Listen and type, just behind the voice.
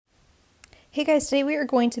Hey guys, today we are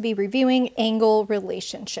going to be reviewing angle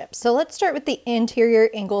relationships. So let's start with the interior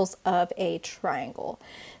angles of a triangle.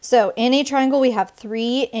 So in a triangle, we have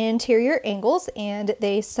three interior angles and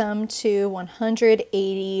they sum to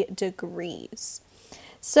 180 degrees.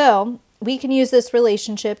 So we can use this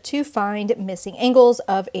relationship to find missing angles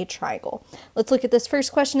of a triangle. Let's look at this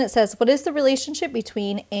first question. It says, what is the relationship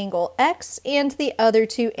between angle X and the other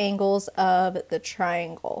two angles of the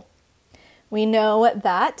triangle? We know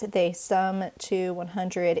that they sum to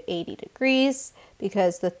 180 degrees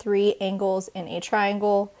because the three angles in a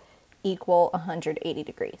triangle equal 180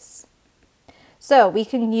 degrees. So we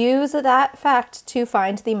can use that fact to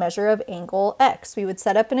find the measure of angle X. We would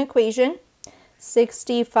set up an equation,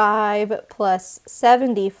 65 plus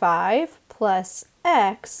 75 plus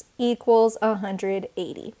X equals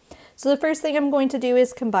 180. So the first thing I'm going to do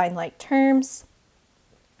is combine like terms.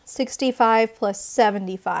 65 plus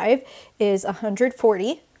 75 is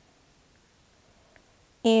 140,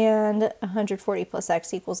 and 140 plus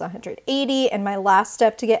x equals 180, and my last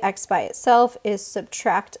step to get x by itself is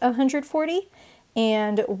subtract 140,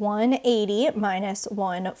 and 180 minus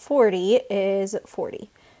 140 is 40.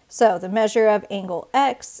 So the measure of angle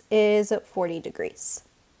X is 40 degrees.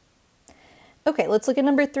 Okay, let's look at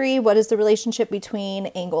number 3. What is the relationship between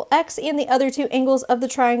angle X and the other two angles of the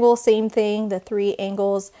triangle? Same thing, the three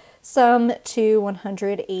angles sum to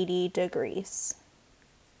 180 degrees.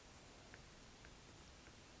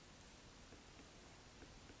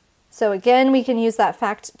 So again, we can use that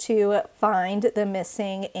fact to find the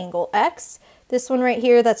missing angle X. This one right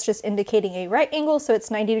here, that's just indicating a right angle, so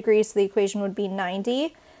it's 90 degrees, so the equation would be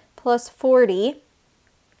 90 plus 40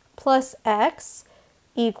 plus X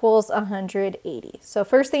equals 180. So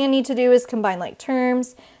first thing I need to do is combine like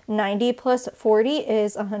terms. 90 plus 40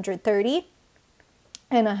 is 130,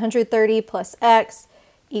 and 130 plus x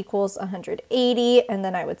equals 180, and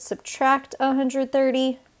then I would subtract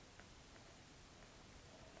 130,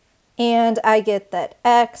 and I get that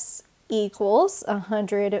x equals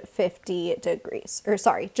 150 degrees, or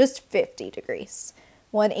sorry, just 50 degrees.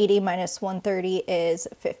 180 minus 130 is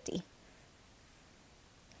 50.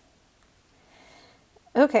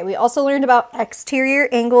 Okay, we also learned about exterior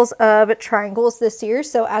angles of triangles this year.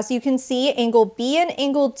 So as you can see, angle B and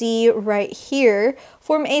angle D right here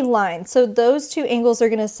form a line. So those two angles are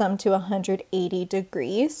going to sum to 180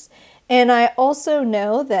 degrees. And I also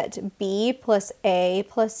know that B plus A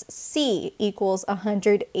plus C equals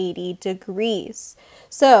 180 degrees.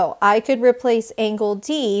 So I could replace angle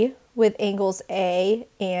D with angles A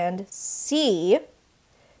and C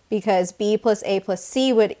because B plus A plus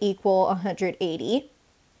C would equal 180.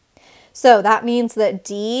 So that means that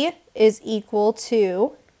D is equal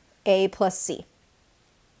to A plus C.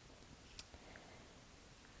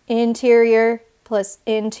 Interior plus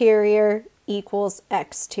interior equals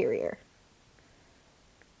exterior.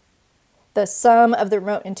 The sum of the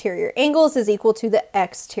remote interior angles is equal to the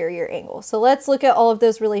exterior angle. So let's look at all of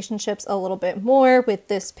those relationships a little bit more with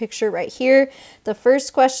this picture right here. The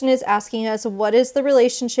first question is asking us, what is the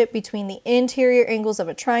relationship between the interior angles of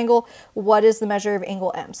a triangle? What is the measure of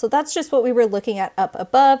angle M? So that's just what we were looking at up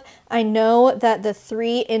above. I know that the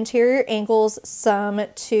three interior angles sum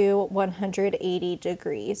to 180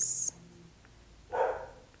 degrees.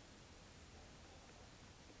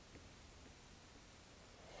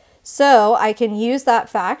 So I can use that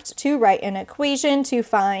fact to write an equation to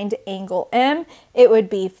find angle M. It would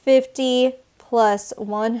be 50 plus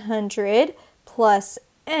 100 plus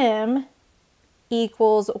M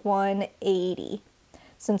equals 180.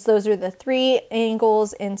 Since those are the three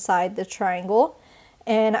angles inside the triangle.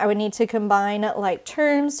 And I would need to combine like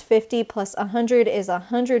terms. 50 plus 100 is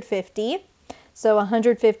 150. So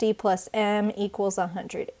 150 plus M equals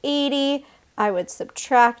 180. I would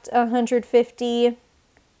subtract 150.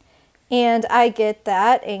 And I get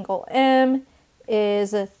that angle M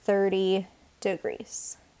is 30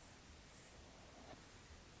 degrees.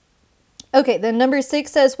 Okay, then number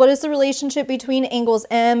 6 says, what is the relationship between angles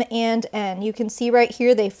M and N? You can see right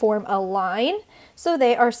here they form a line, so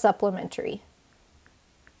they are supplementary.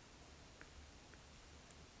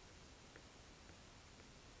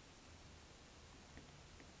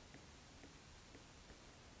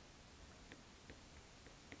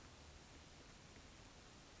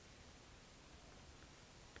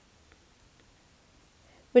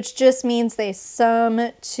 Which just means they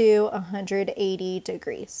sum to 180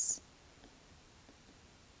 degrees.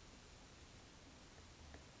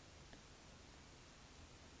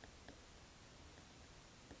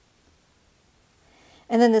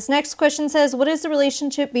 And then this next question says, what is the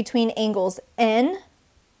relationship between angles N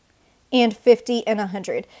and 50 and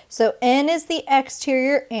 100? So N is the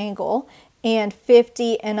exterior angle, and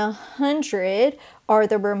 50 and 100 are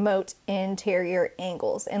the remote interior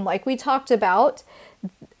angles. And like we talked about,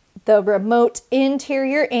 the remote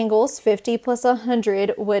interior angles, 50 plus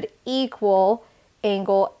 100, would equal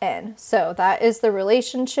angle N. So that is the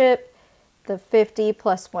relationship. The 50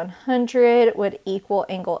 plus 100 would equal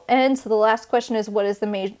angle N. So the last question is, what is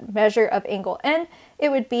the measure of angle N? It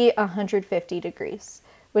would be 150 degrees,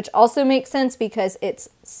 which also makes sense because it's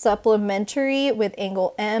supplementary with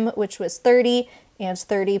angle M, which was 30, and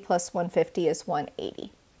 30 plus 150 is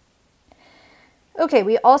 180. Okay,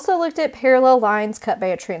 we also looked at parallel lines cut by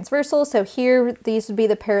a transversal. So here, these would be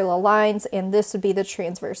the parallel lines, and this would be the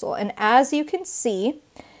transversal. And as you can see,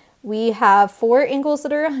 we have 4 angles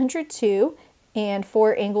that are 102 and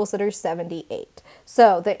 4 angles that are 78.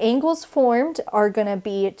 So the angles formed are going to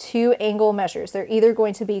be 2 angle measures. They're either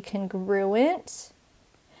going to be congruent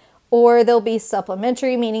or they'll be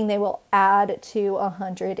supplementary, meaning they will add to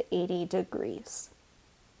 180 degrees.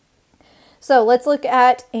 So let's look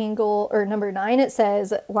at angle, or number 9. It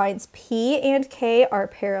says lines P and K are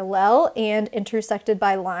parallel and intersected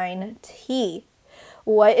by line T.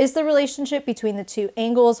 What is the relationship between the 2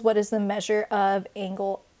 angles? What is the measure of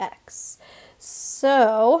angle X?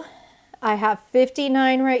 So I have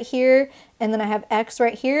 59 right here, and then I have X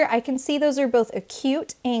right here. I can see those are both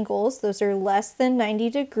acute angles. Those are less than 90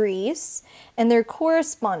 degrees, and they're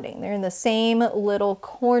corresponding. They're in the same little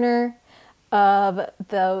corner of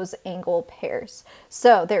those angle pairs.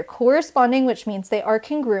 So they're corresponding, which means they are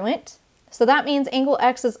congruent. So that means angle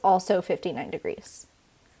X is also 59 degrees.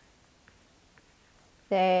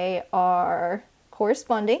 They are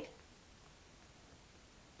corresponding.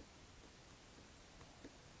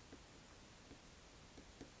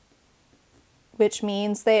 Which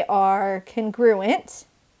means they are congruent,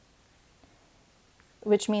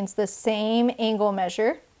 which means the same angle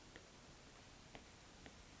measure.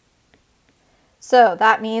 So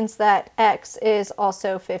that means that X is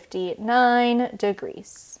also 59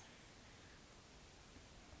 degrees.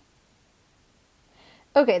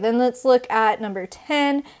 Okay, then let's look at number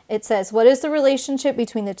 10. It says, what is the relationship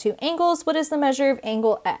between the 2 angles? What is the measure of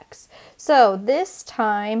angle X? So this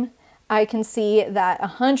time I can see that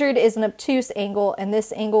 100 is an obtuse angle, and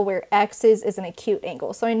this angle where X is an acute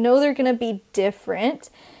angle. So I know they're going to be different.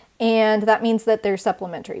 And that means that they're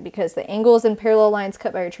supplementary because the angles in parallel lines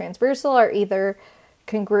cut by a transversal are either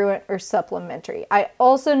congruent or supplementary. I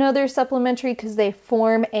also know they're supplementary because they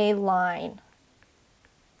form a line.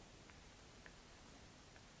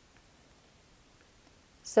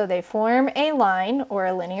 So they form a line or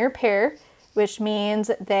a linear pair, which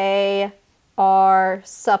means they are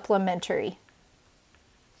supplementary.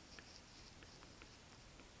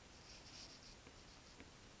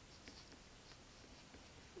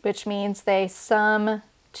 Which means they sum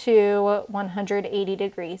to 180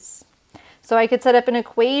 degrees. So I could set up an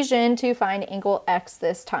equation to find angle X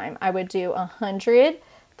this time. I would do 100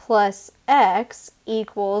 plus X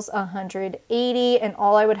equals 180, and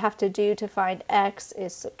all I would have to do to find X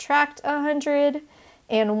is subtract 100,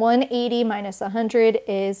 and 180 minus 100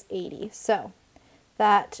 is 80. So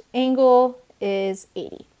that angle is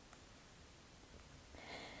 80.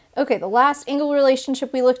 Okay, the last angle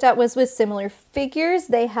relationship we looked at was with similar figures.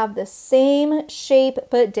 They have the same shape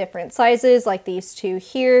but different sizes, like these two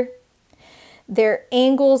here. Their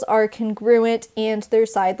angles are congruent and their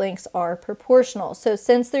side lengths are proportional. So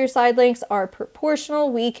since their side lengths are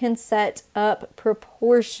proportional, we can set up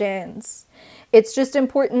proportions. It's just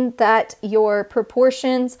important that your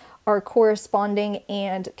proportions are corresponding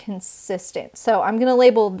and consistent. So I'm going to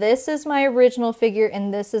label this as my original figure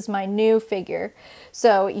and this is my new figure.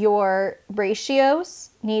 So your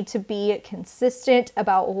ratios need to be consistent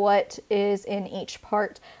about what is in each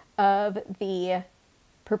part of the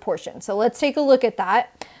proportion. So let's take a look at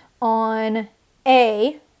that. On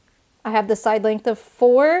A, I have the side length of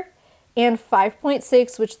 4 and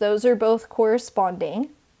 5.6, which those are both corresponding.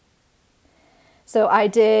 So I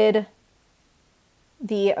did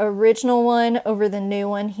the original one over the new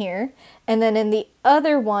one here. And then in the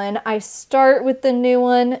other one, I start with the new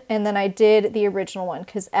one and then I did the original one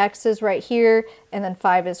because X is right here and then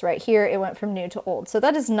 5 is right here. It went from new to old. So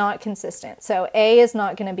that is not consistent. So A is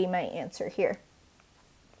not going to be my answer here.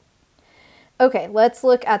 Okay, let's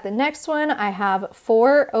look at the next one. I have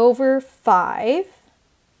 4 over 5.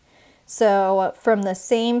 So from the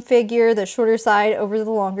same figure, the shorter side over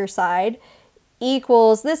the longer side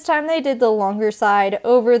equals, this time they did the longer side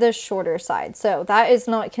over the shorter side. So that is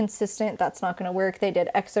not consistent. That's not going to work. They did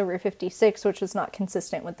X over 56, which was not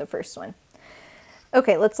consistent with the first one.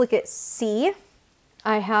 Okay, let's look at C.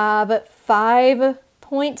 I have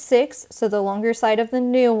 5.6, so the longer side of the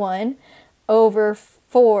new one, over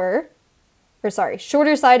 4.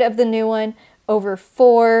 shorter side of the new one over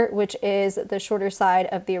 4, which is the shorter side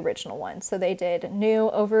of the original one. So they did new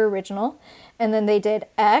over original, and then they did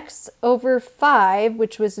x over 5,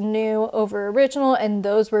 which was new over original, and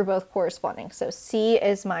those were both corresponding. So C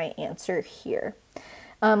is my answer here.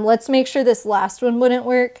 Let's make sure this last one wouldn't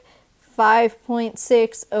work.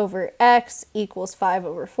 5.6 over x equals 5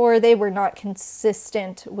 over 4. They were not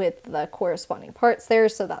consistent with the corresponding parts there,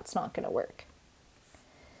 so that's not going to work.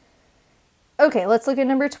 Okay, let's look at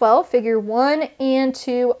number 12. Figure 1 and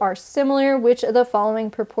 2 are similar. Which of the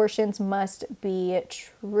following proportions must be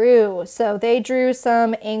true? So they drew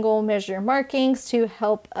some angle measure markings to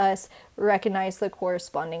help us recognize the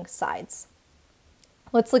corresponding sides.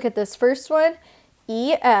 Let's look at this first one.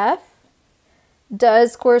 EF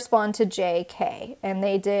does correspond to JK, and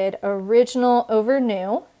they did original over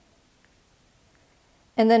new.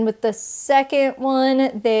 And then with the second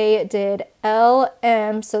one, they did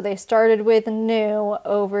LM, so they started with new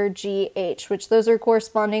over GH, which those are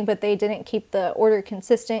corresponding, but they didn't keep the order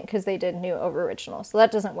consistent because they did new over original, so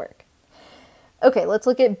that doesn't work. Okay, let's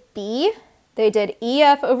look at B. They did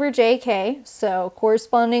EF over JK, so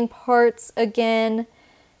corresponding parts again,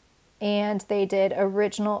 and they did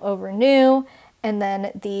original over new. And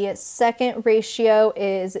then the second ratio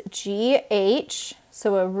is GH,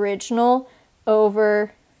 so original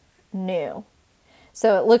over new.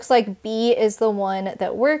 So it looks like B is the one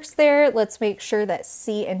that works there. Let's make sure that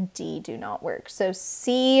C and D do not work. So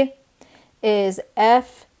C is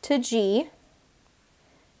F to G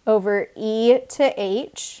over E to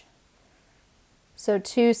H. So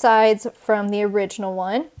two sides from the original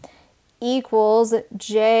one equals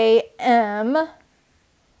JM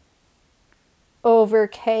over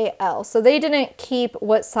KL. So they didn't keep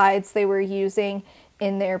what sides they were using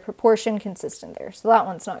in their proportion consistent there. So that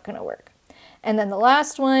one's not going to work. And then the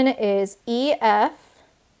last one is EF,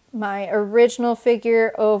 my original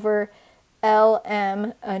figure, over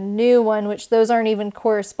LM, a new one, which those aren't even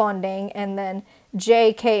corresponding. And then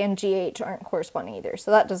JK and GH aren't corresponding either. So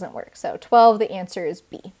that doesn't work. So 12, the answer is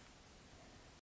B.